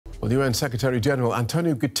Well, UN Secretary-General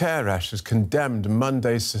Antonio Guterres has condemned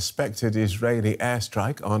Monday's suspected Israeli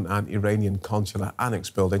airstrike on an Iranian consular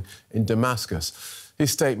annex building in Damascus.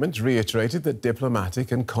 His statement reiterated that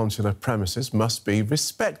diplomatic and consular premises must be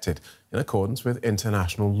respected in accordance with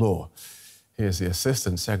international law. Here's the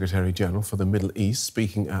Assistant Secretary-General for the Middle East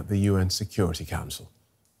speaking at the UN Security Council.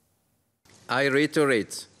 I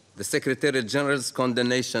reiterate the Secretary-General's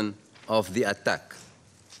condemnation of the attack.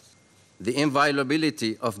 The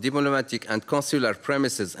inviolability of diplomatic and consular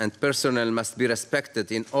premises and personnel must be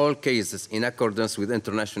respected in all cases in accordance with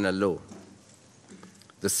international law.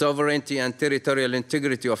 The sovereignty and territorial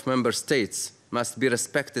integrity of member states must be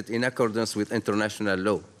respected in accordance with international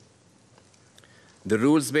law. The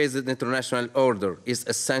rules-based international order is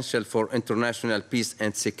essential for international peace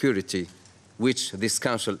and security, which this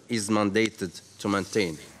Council is mandated to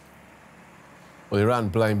maintain. Well, Iran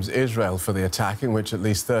blames Israel for the attack in which at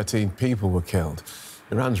least 13 people were killed.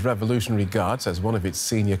 Iran's Revolutionary Guard says one of its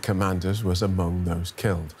senior commanders was among those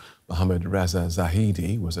killed. Mohammad Reza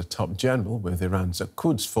Zahedi was a top general with Iran's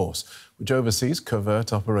Quds force, which oversees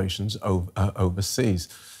covert operations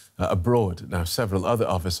abroad. Now, several other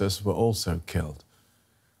officers were also killed.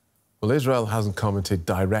 Well, Israel hasn't commented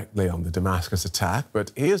directly on the Damascus attack,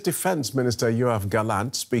 but here's Defence Minister Yoav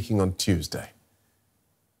Gallant speaking on Tuesday.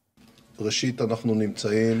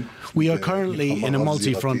 We are currently in a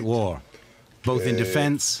multi-front war, both in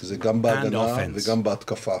defence and offence.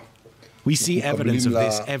 We see evidence of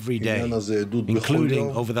this every day,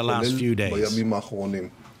 including over the last few days.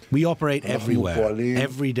 We operate everywhere,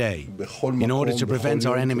 every day, in order to prevent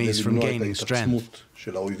our enemies from gaining strength,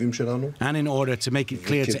 and in order to make it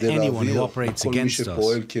clear to anyone who operates against us,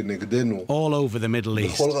 all over the Middle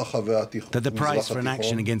East, that the price for an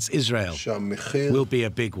action against Israel will be a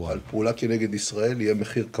big one. Well,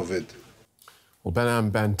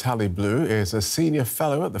 Behnam Ben Taleblu is a senior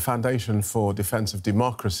fellow at the Foundation for Defence of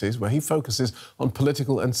Democracies, where he focuses on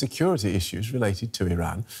political and security issues related to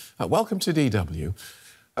Iran. Welcome to DW.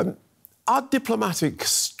 Are diplomatic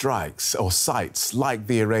strikes or sites like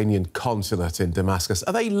the Iranian consulate in Damascus,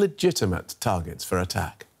 are they legitimate targets for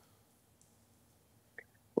attack?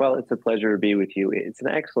 Well, it's a pleasure to be with you. It's an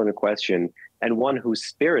excellent question, and one whose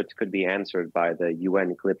spirit could be answered by the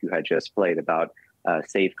UN clip you had just played about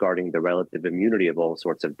safeguarding the relative immunity of all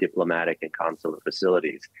sorts of diplomatic and consular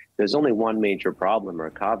facilities. There's only one major problem or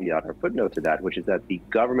caveat or footnote to that, which is that the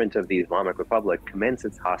government of the Islamic Republic commenced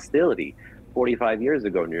its hostility 45 years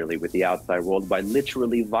ago nearly with the outside world by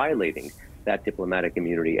literally violating that diplomatic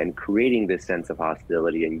immunity and creating this sense of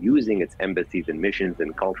hostility and using its embassies and missions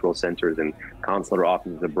and cultural centers and consular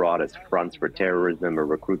offices abroad as fronts for terrorism or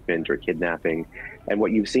recruitment or kidnapping. And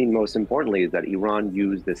what you've seen most importantly is that Iran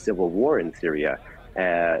used the civil war in Syria,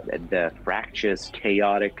 the fractious,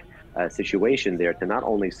 chaotic situation there to not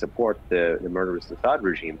only support the murderous Assad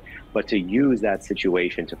regime, but to use that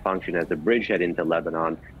situation to function as a bridgehead into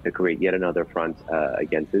Lebanon to create yet another front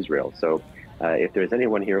against Israel. So if there's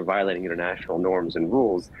anyone here violating international norms and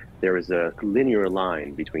rules, there is a linear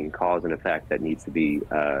line between cause and effect that needs to be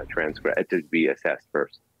assessed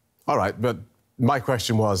first. All right, but my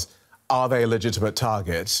question was, are they a legitimate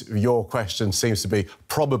target? Your question seems to be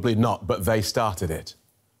probably not, but they started it.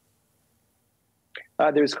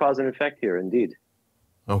 There's cause and effect here, indeed.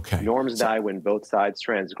 Okay. Norms die when both sides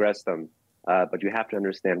transgress them, but you have to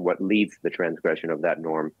understand what leads to the transgression of that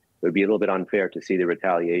norm. It would be a little bit unfair to see the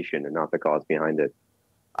retaliation and not the cause behind it.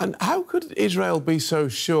 And how could Israel be so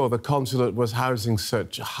sure the consulate was housing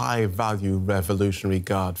such high-value Revolutionary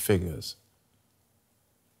Guard figures?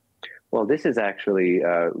 Well, this is actually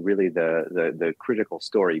really the critical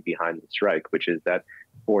story behind the strike, which is that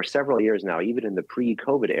for several years now, even in the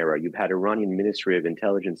pre-COVID era, you've had Iranian Ministry of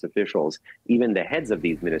Intelligence officials, even the heads of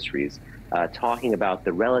these ministries, talking about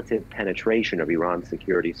the relative penetration of Iran's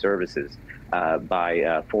security services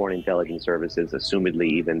by foreign intelligence services, assumedly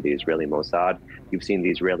even the Israeli Mossad. You've seen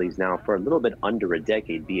the Israelis now for a little bit under a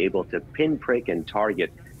decade be able to pinprick and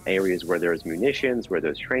target areas where there's munitions, where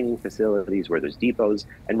there's training facilities, where there's depots,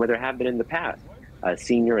 and where there have been in the past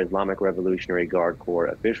senior Islamic Revolutionary Guard Corps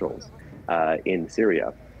officials in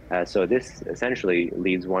Syria. So this essentially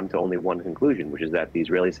leads one to only one conclusion, which is that the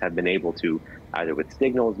Israelis have been able to, either with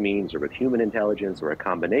signals means or with human intelligence or a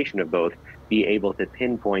combination of both, be able to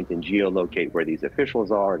pinpoint and geolocate where these officials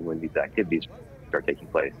are and when these activities are taking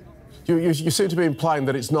place. You seem to be implying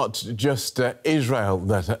that it's not just Israel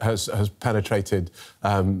that has penetrated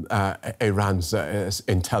Iran's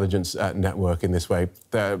intelligence network in this way.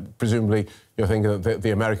 Presumably, you're thinking that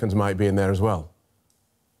the Americans might be in there as well.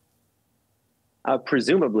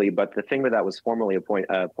 Presumably, but the finger that was formally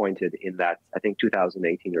pointed in that, I think,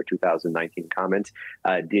 2018 or 2019 comment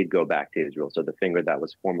did go back to Israel. So the finger that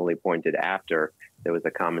was formally pointed after there was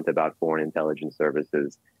a comment about foreign intelligence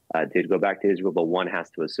services did go back to Israel, but one has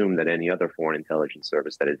to assume that any other foreign intelligence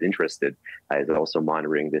service that is interested is also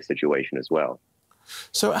monitoring this situation as well.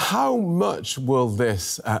 So how much will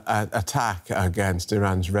this attack against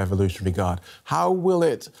Iran's Revolutionary Guard, how will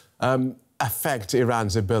it affect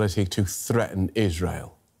Iran's ability to threaten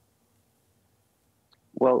Israel?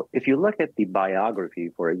 Well, if you look at the biography,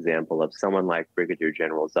 for example, of someone like Brigadier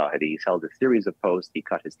General Zahedi, he's held a series of posts. He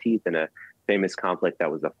cut his teeth in a famous conflict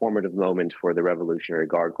that was a formative moment for the Revolutionary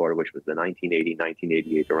Guard Corps, which was the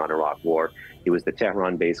 1980-1988 Iran-Iraq War. He was the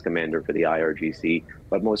Tehran-based commander for the IRGC,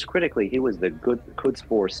 but most critically, he was the Quds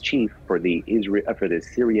Force chief for the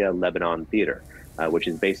Syria-Lebanon theater, which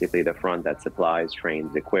is basically the front that supplies,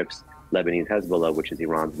 trains, equips Lebanese Hezbollah, which is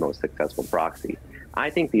Iran's most successful proxy. I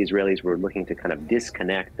think the Israelis were looking to kind of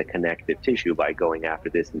disconnect the connective tissue by going after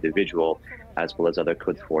this individual, as well as other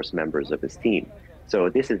Quds Force members of his team. So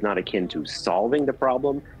this is not akin to solving the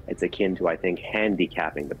problem. It's akin to, I think,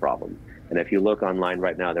 handicapping the problem. And if you look online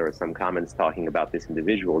right now, there are some comments talking about this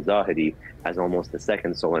individual, Zahedi, as almost the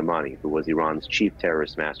second Soleimani, who was Iran's chief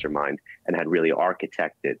terrorist mastermind and had really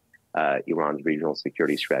architected Iran's regional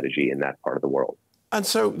security strategy in that part of the world. And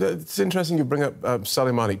so it's interesting you bring up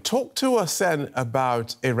Soleimani. Talk to us then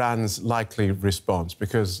about Iran's likely response,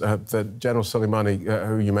 because the General Soleimani,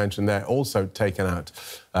 who you mentioned there, also taken out,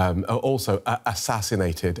 also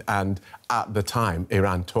assassinated. And at the time,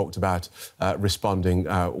 Iran talked about responding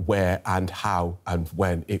where and how and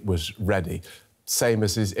when it was ready, same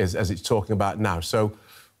as it's talking about now. So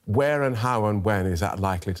where and how and when is that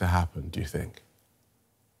likely to happen, do you think?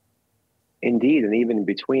 Indeed, and even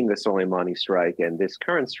between the Soleimani strike and this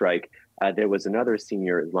current strike, there was another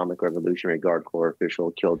senior Islamic Revolutionary Guard Corps official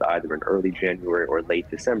killed either in early January or late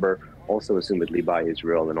December, also assumedly by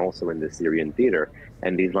Israel and also in the Syrian theater.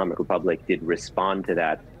 And the Islamic Republic did respond to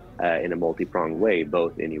that in a multi-pronged way,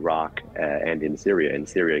 both in Iraq and in Syria. In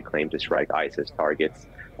Syria, it claimed to strike ISIS targets,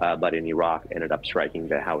 but in Iraq ended up striking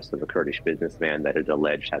the house of a Kurdish businessman that it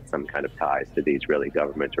alleged had some kind of ties to the Israeli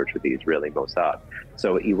government or to the Israeli Mossad.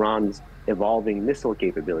 So Iran's evolving missile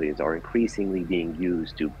capabilities are increasingly being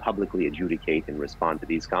used to publicly adjudicate and respond to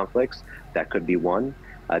these conflicts. That could be one.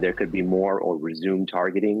 There could be more or resumed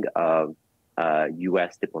targeting of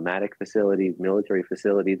U.S. diplomatic facilities, military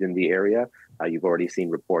facilities in the area. You've already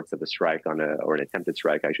seen reports of a strike or an attempted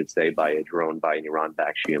strike, I should say, by a drone by an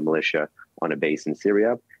Iran-backed Shia militia on a base in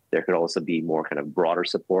Syria. There could also be more kind of broader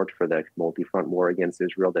support for the multi-front war against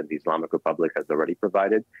Israel that the Islamic Republic has already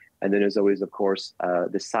provided. And then there's always, of course,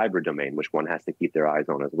 the cyber domain, which one has to keep their eyes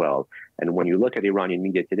on as well. And when you look at Iranian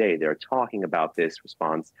media today, they're talking about this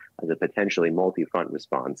response as a potentially multi-front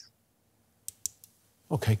response.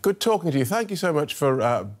 OK, good talking to you. Thank you so much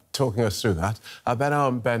for talking us through that.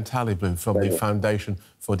 Behnam Ben Taleblu from the Foundation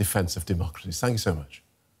for Defence of Democracies. Thank you so much.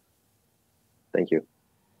 Thank you.